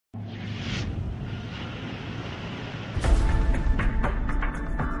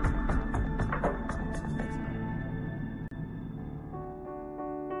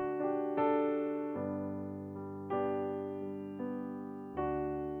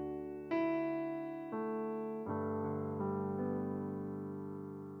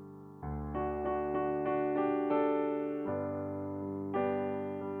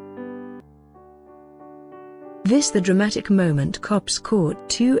The dramatic moment: cops caught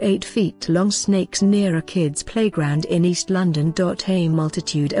two 8-feet-long snakes near a kid's playground in East London. A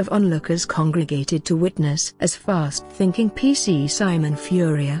multitude of onlookers congregated to witness as fast-thinking PC Simon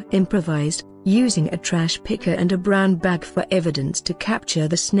Furia improvised, using a trash picker and a brown bag for evidence to capture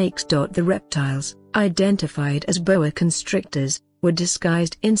the snakes. The reptiles, identified as boa constrictors, were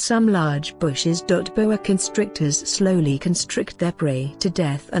disguised in some large bushes. Boa constrictors slowly constrict their prey to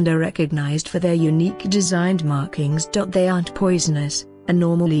death and are recognized for their unique designed markings. They aren't poisonous, are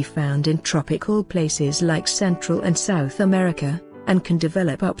normally found in tropical places like Central and South America, and can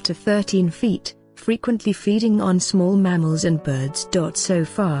develop up to 13 feet, frequently feeding on small mammals and birds. So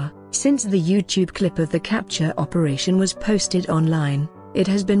far, since the YouTube clip of the capture operation was posted online, it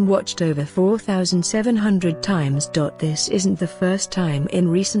has been watched over 4,700 times. This isn't the first time in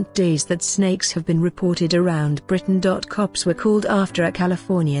recent days that snakes have been reported around Britain. Cops were called after a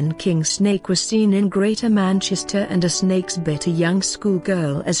Californian king snake was seen in Greater Manchester and a snake bit a young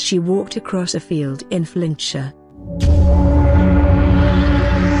schoolgirl as she walked across a field in Flintshire.